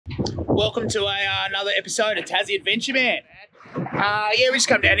Welcome to another episode of Tassie Adventure Man. Yeah, we just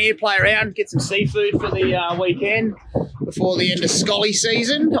come down here, play around, get some seafood for the weekend before the end of Scully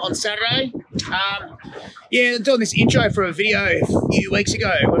season on Saturday. Yeah, doing this intro for a video a few weeks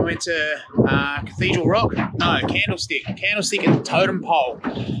ago when we went to Cathedral Rock. No, Candlestick and Totem Pole.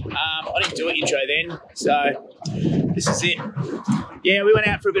 I didn't do an intro then, so this is it. Yeah, we went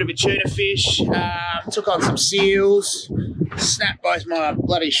out for a bit of a tuna fish, took on some seals, snapped both my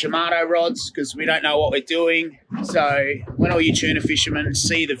bloody Shimano rods because we don't know what we're doing. So when all you tuna fishermen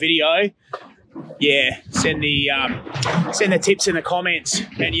see the video, yeah, send the tips in the comments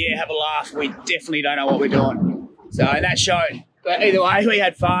and yeah, have a laugh. We definitely don't know what we're doing. So that showed. But either way, we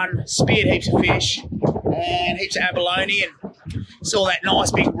had fun, speared heaps of fish and heaps of abalone and saw that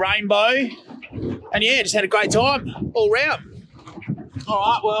nice big rainbow. And yeah, just had a great time all round. All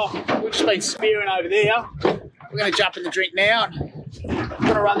right, well, we've just been spearing over there. We're going to jump in the drink now. I'm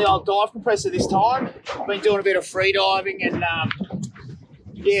going to run the old dive compressor this time. I've been doing a bit of free diving and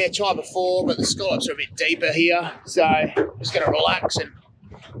yeah, tried before, but the scallops are a bit deeper here. So I'm just going to relax and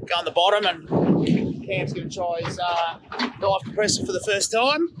go on the bottom, and Cam's going to try his dive compressor for the first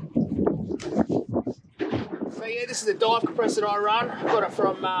time. So yeah, this is the dive compressor I run. I got it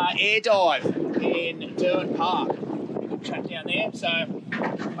from Air Dive in Derwent Park. Good track down there. So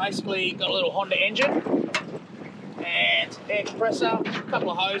basically got a little Honda engine and air compressor, a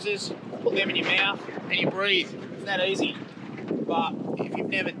couple of hoses, put them in your mouth and you breathe. It's that easy. But if you've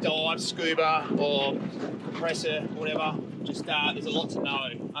never dived, scuba or compressor or whatever, just there's a lot to know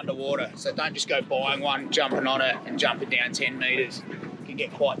underwater. So don't just go buying one, jumping on it and jumping down 10 metres. It can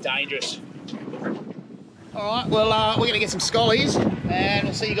get quite dangerous. All right, well, we're going to get some scollies and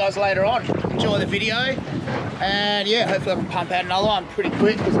we'll see you guys later on. Enjoy the video. And yeah, hopefully I can pump out another one pretty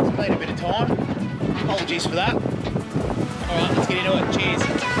quick because it's been a bit of time. Apologies for that. All right, let's get into it. Cheers.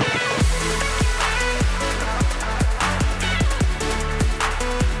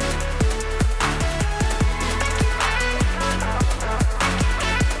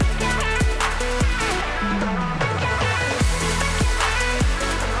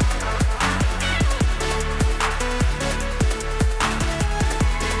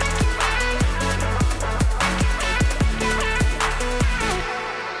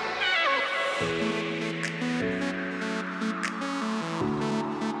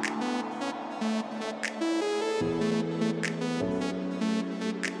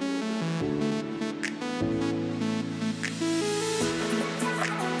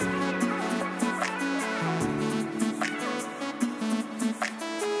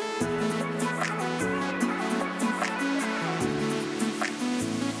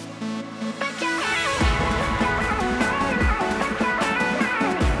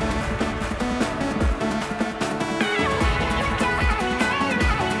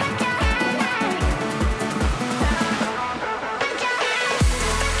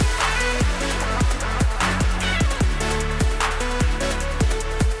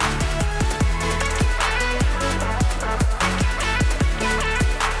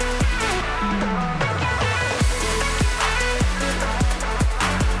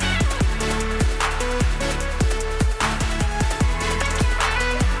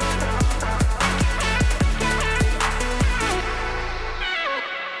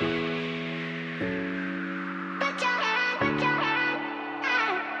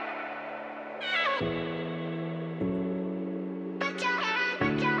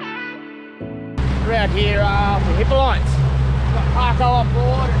 Out here for hippolytes. Got Parko on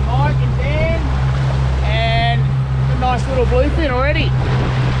board and Mike and Dan, and a nice little bluefin already.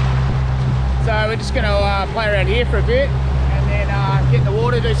 So we're just going to play around here for a bit and then get in the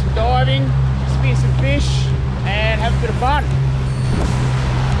water, do some diving, spear some fish and have a bit of fun.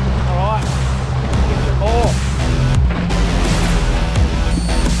 Alright, get some more.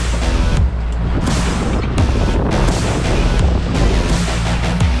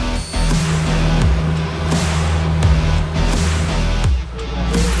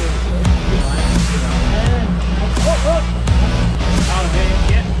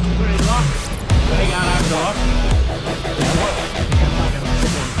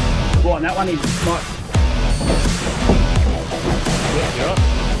 That one is right. Yeah, you're up.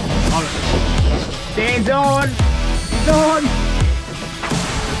 Dan's on. He's on.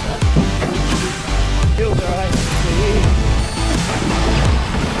 Feels alright.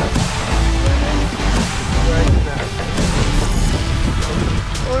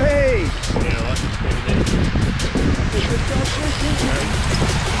 Hey. Yeah, right.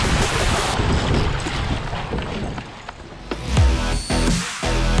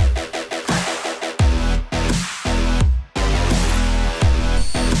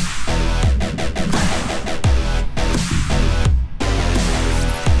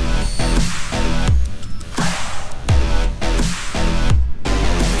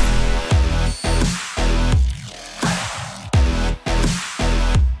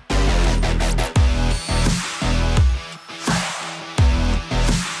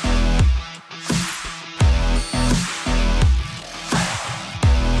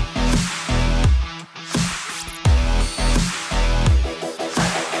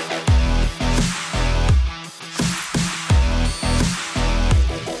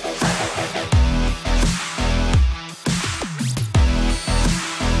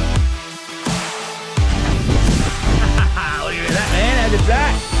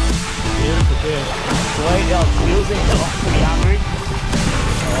 Sweet, the old skills in. They're pretty hungry.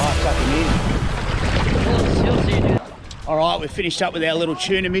 Alright, chuck him in. Alright, we've finished up with our little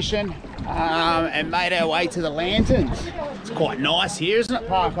tuna mission and made our way to the lanterns. It's quite nice here, isn't it,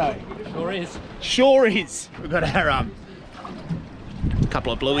 Parko? Sure is. Sure is. We've got our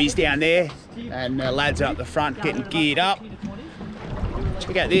couple of blueies down there, and the lads are up the front getting geared up.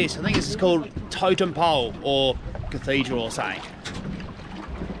 Check out this. I think this is called Totem Pole or Cathedral or something.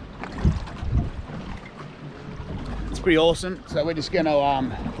 It's pretty awesome. So we're just going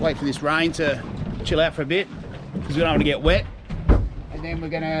to wait for this rain to chill out for a bit because we don't want to get wet. And then we're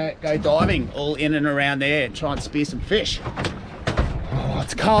going to go diving all in and around there and try and spear some fish. Oh,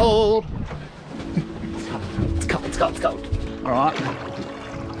 it's cold. It's cold, it's cold, it's cold. All right,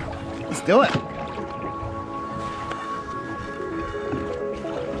 let's do it.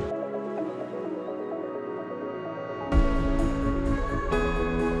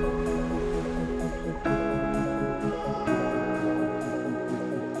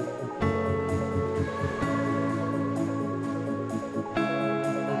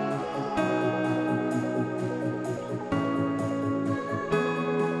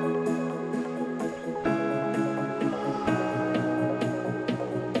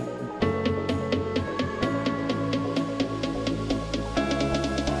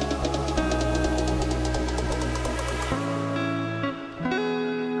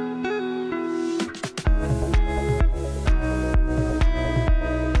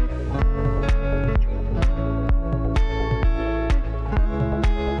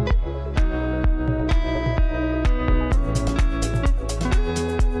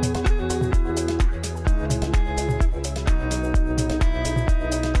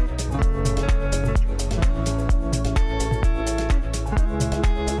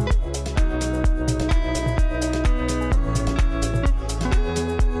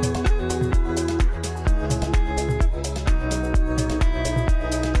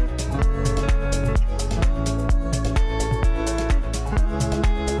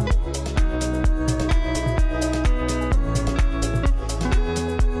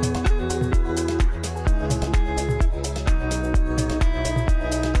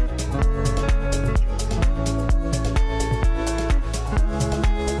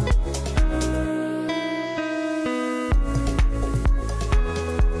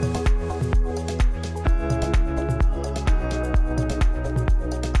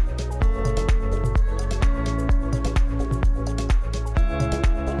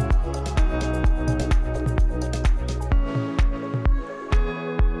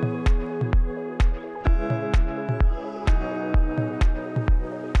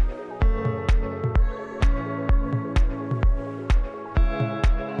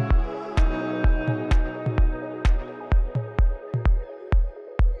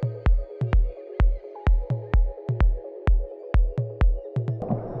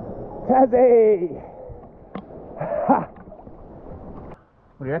 Tassie!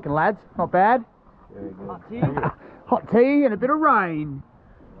 What do you reckon, lads? Not bad? Very good. Hot tea. Hot tea and a bit of rain.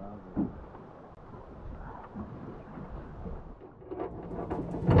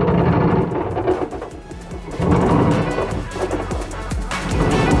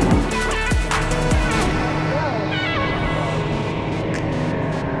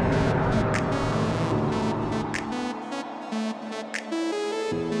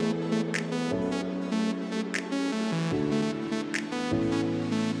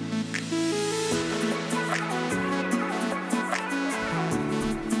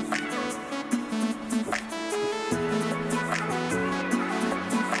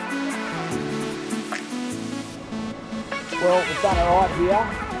 Well, we've done alright here.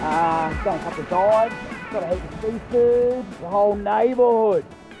 Done a couple of dives, got a heap of seafood, the whole neighbourhood.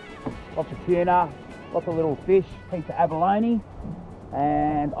 Lots of tuna, lots of little fish, heaps of abalone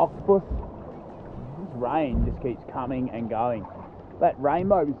and octopus. This rain just keeps coming and going. That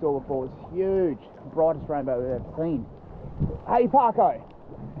rainbow we saw before was huge, the brightest rainbow we've ever seen. Hey Parko!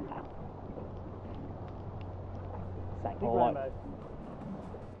 Big rainbow.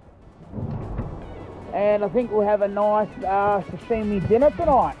 And I think we'll have a nice sashimi dinner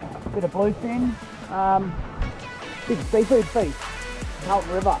tonight. A bit of bluefin, big seafood feast,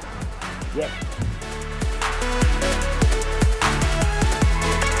 Carlton River. Yes.